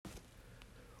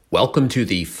Welcome to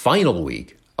the final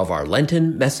week of our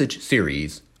Lenten message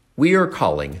series we are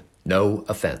calling No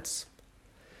Offense.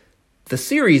 The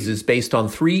series is based on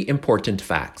three important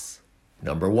facts.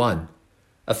 Number one,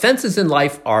 offenses in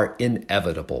life are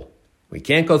inevitable. We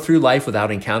can't go through life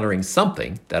without encountering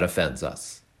something that offends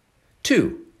us.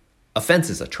 Two, offense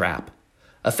is a trap.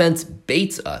 Offense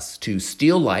baits us to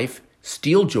steal life,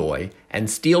 steal joy, and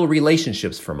steal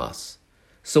relationships from us.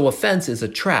 So offense is a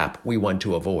trap we want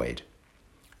to avoid.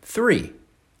 Three,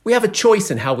 we have a choice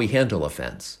in how we handle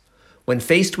offense. When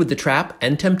faced with the trap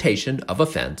and temptation of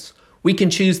offense, we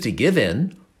can choose to give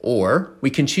in, or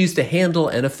we can choose to handle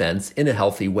an offense in a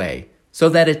healthy way so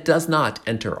that it does not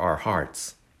enter our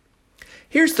hearts.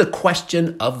 Here's the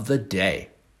question of the day.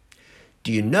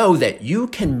 Do you know that you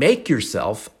can make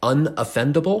yourself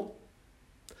unoffendable?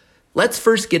 Let's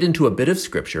first get into a bit of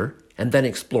scripture and then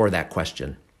explore that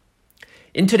question.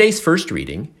 In today's first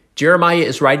reading, Jeremiah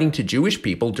is writing to Jewish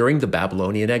people during the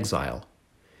Babylonian exile.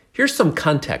 Here's some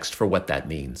context for what that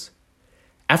means.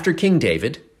 After King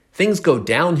David, things go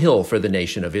downhill for the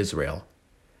nation of Israel.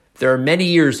 There are many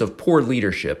years of poor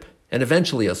leadership and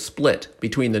eventually a split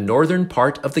between the northern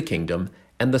part of the kingdom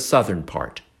and the southern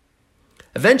part.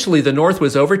 Eventually, the north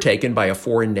was overtaken by a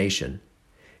foreign nation.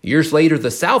 Years later, the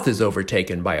south is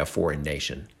overtaken by a foreign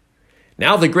nation.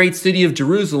 Now the great city of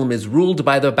Jerusalem is ruled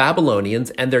by the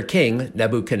Babylonians and their king,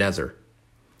 Nebuchadnezzar.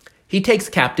 He takes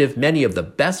captive many of the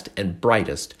best and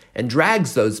brightest and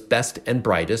drags those best and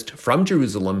brightest from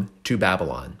Jerusalem to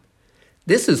Babylon.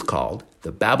 This is called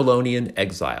the Babylonian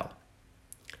exile.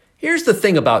 Here's the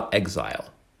thing about exile.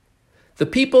 The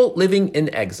people living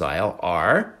in exile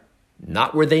are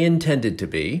not where they intended to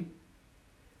be.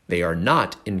 They are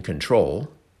not in control.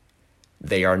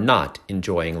 They are not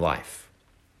enjoying life.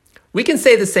 We can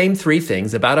say the same three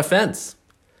things about offense.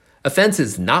 Offense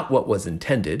is not what was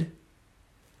intended.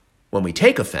 When we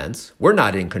take offense, we're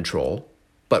not in control,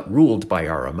 but ruled by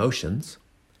our emotions.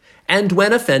 And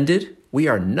when offended, we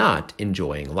are not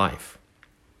enjoying life.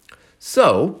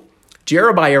 So,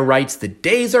 Jeremiah writes, "The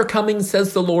days are coming,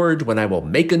 says the Lord, when I will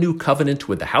make a new covenant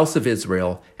with the house of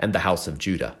Israel and the house of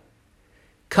Judah."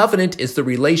 Covenant is the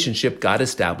relationship God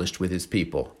established with his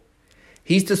people.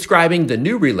 He's describing the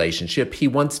new relationship he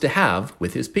wants to have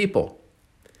with his people.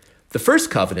 The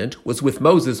first covenant was with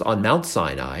Moses on Mount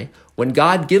Sinai when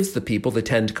God gives the people the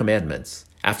 10 Commandments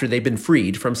after they've been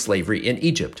freed from slavery in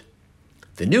Egypt.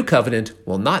 The new covenant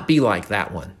will not be like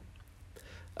that one.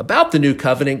 About the new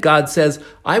covenant, God says,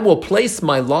 "I will place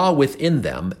my law within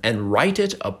them and write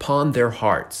it upon their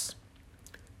hearts."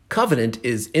 Covenant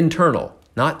is internal,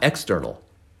 not external.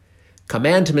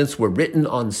 Commandments were written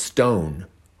on stone,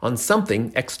 on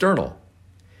something external.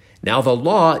 Now the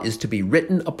law is to be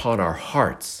written upon our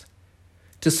hearts.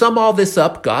 To sum all this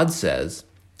up, God says,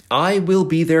 "I will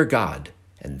be their God,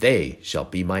 and they shall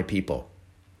be my people."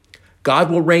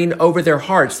 God will reign over their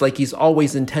hearts like he's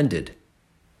always intended.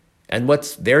 And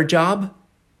what's their job?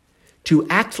 To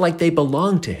act like they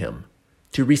belong to him,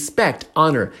 to respect,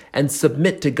 honor, and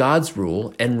submit to God's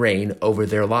rule and reign over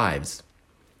their lives.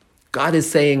 God is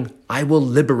saying, "I will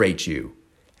liberate you,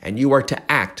 and you are to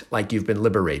act like you've been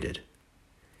liberated."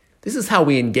 This is how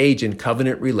we engage in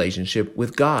covenant relationship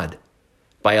with God,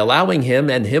 by allowing him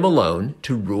and him alone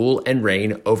to rule and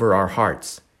reign over our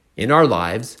hearts, in our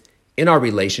lives, in our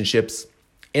relationships,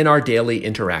 in our daily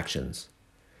interactions.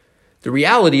 The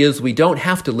reality is we don't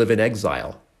have to live in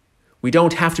exile. We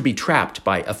don't have to be trapped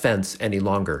by offense any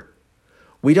longer.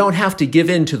 We don't have to give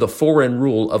in to the foreign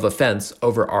rule of offense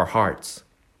over our hearts.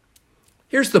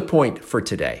 Here's the point for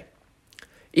today.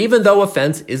 Even though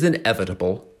offense is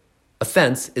inevitable,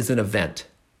 offense is an event.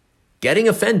 Getting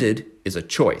offended is a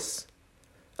choice.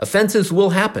 Offenses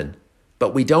will happen,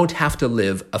 but we don't have to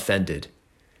live offended.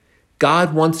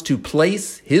 God wants to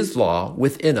place his law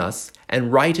within us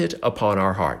and write it upon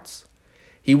our hearts.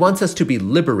 He wants us to be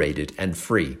liberated and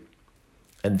free.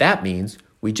 And that means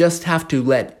we just have to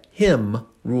let him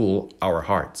rule our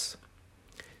hearts.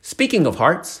 Speaking of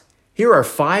hearts, here are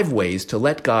 5 ways to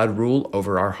let God rule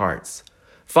over our hearts.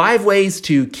 5 ways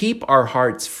to keep our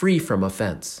hearts free from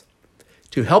offense.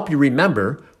 To help you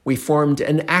remember, we formed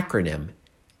an acronym,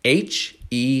 HEART.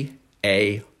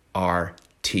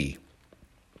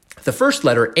 The first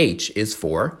letter H is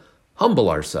for humble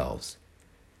ourselves.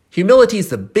 Humility is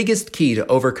the biggest key to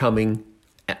overcoming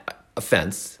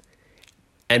offense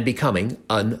and becoming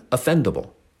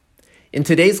unoffendable. In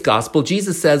today's gospel,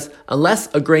 Jesus says,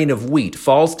 "Unless a grain of wheat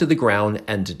falls to the ground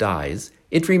and dies,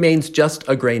 it remains just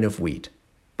a grain of wheat.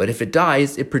 But if it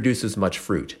dies, it produces much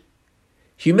fruit."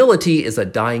 Humility is a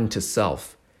dying to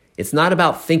self. It's not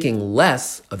about thinking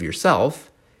less of yourself.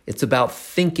 It's about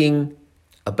thinking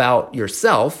about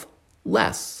yourself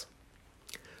less.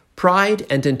 Pride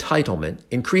and entitlement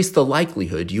increase the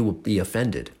likelihood you will be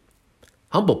offended.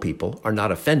 Humble people are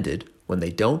not offended when they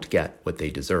don't get what they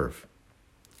deserve.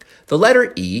 The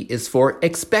letter E is for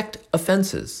expect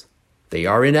offenses. They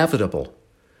are inevitable.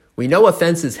 We know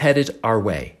offense is headed our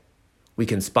way. We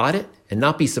can spot it and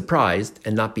not be surprised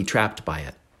and not be trapped by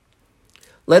it.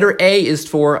 Letter A is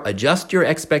for adjust your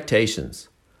expectations.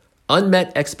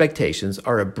 Unmet expectations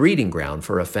are a breeding ground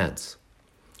for offense.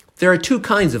 There are two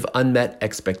kinds of unmet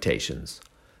expectations: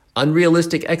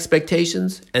 unrealistic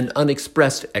expectations and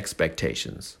unexpressed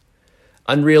expectations.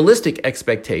 Unrealistic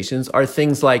expectations are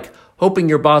things like hoping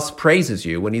your boss praises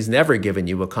you when he's never given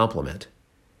you a compliment.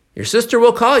 Your sister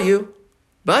will call you,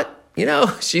 but,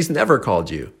 she's never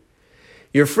called you.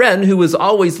 Your friend who was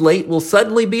always late will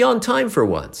suddenly be on time for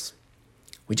once.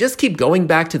 We just keep going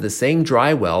back to the same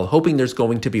dry well, hoping there's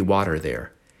going to be water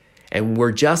there. And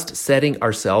we're just setting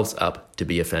ourselves up to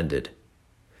be offended.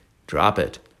 Drop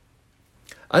it.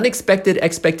 Unexpected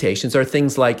expectations are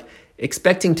things like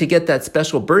expecting to get that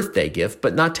special birthday gift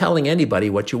but not telling anybody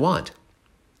what you want.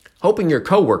 Hoping your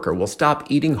coworker will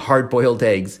stop eating hard-boiled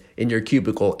eggs in your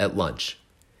cubicle at lunch.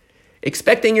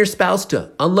 Expecting your spouse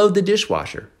to unload the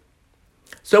dishwasher.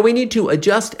 So we need to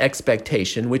adjust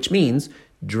expectation, which means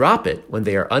drop it when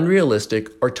they are unrealistic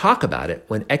or talk about it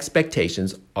when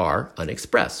expectations are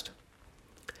unexpressed.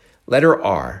 Letter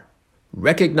R,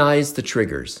 recognize the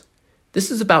triggers.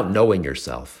 This is about knowing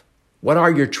yourself. What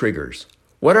are your triggers?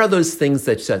 What are those things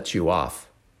that set you off?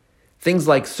 Things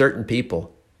like certain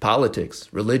people, politics,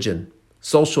 religion,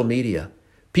 social media,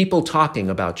 people talking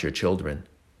about your children.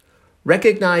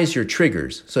 Recognize your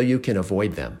triggers so you can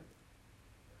avoid them.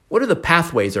 What are the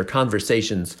pathways or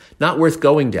conversations not worth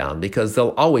going down because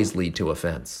they'll always lead to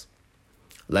offense?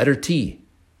 Letter T,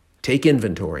 take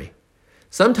inventory.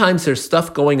 Sometimes there's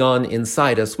stuff going on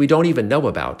inside us we don't even know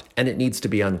about, and it needs to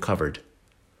be uncovered.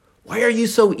 Why are you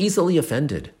so easily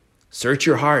offended? Search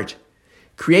your heart.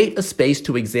 Create a space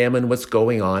to examine what's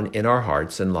going on in our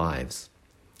hearts and lives.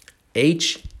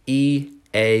 HEART.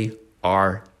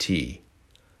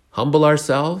 Humble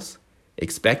ourselves,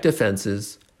 expect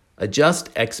offenses, adjust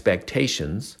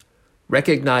expectations,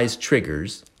 recognize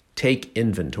triggers, take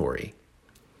inventory.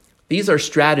 These are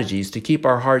strategies to keep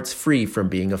our hearts free from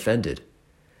being offended.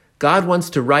 God wants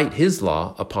to write His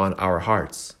law upon our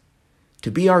hearts,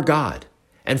 to be our God,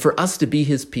 and for us to be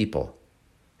His people.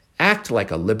 Act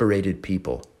like a liberated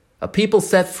people, a people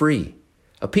set free,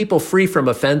 a people free from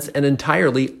offense and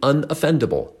entirely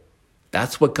unoffendable.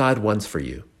 That's what God wants for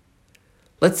you.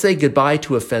 Let's say goodbye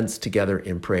to offense together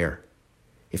in prayer.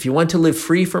 If you want to live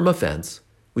free from offense,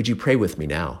 would you pray with me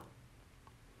now?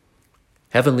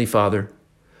 Heavenly Father,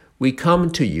 we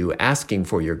come to you asking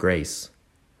for your grace.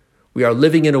 We are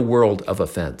living in a world of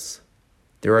offense.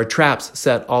 There are traps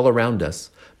set all around us,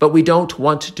 but we don't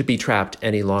want to be trapped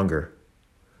any longer.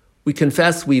 We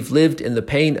confess we've lived in the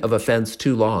pain of offense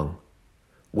too long.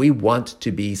 We want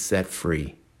to be set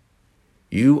free.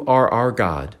 You are our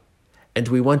God, and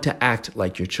we want to act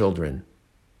like your children.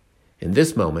 In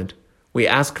this moment, we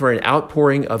ask for an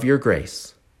outpouring of your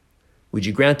grace. Would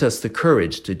you grant us the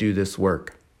courage to do this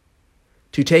work,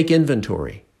 to take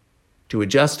inventory, to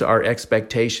adjust our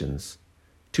expectations,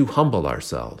 to humble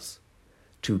ourselves,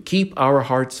 to keep our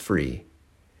hearts free,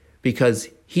 because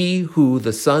he who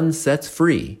the Son sets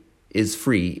free is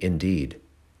free indeed.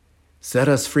 Set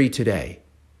us free today.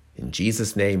 In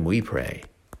Jesus' name we pray.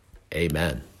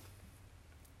 Amen.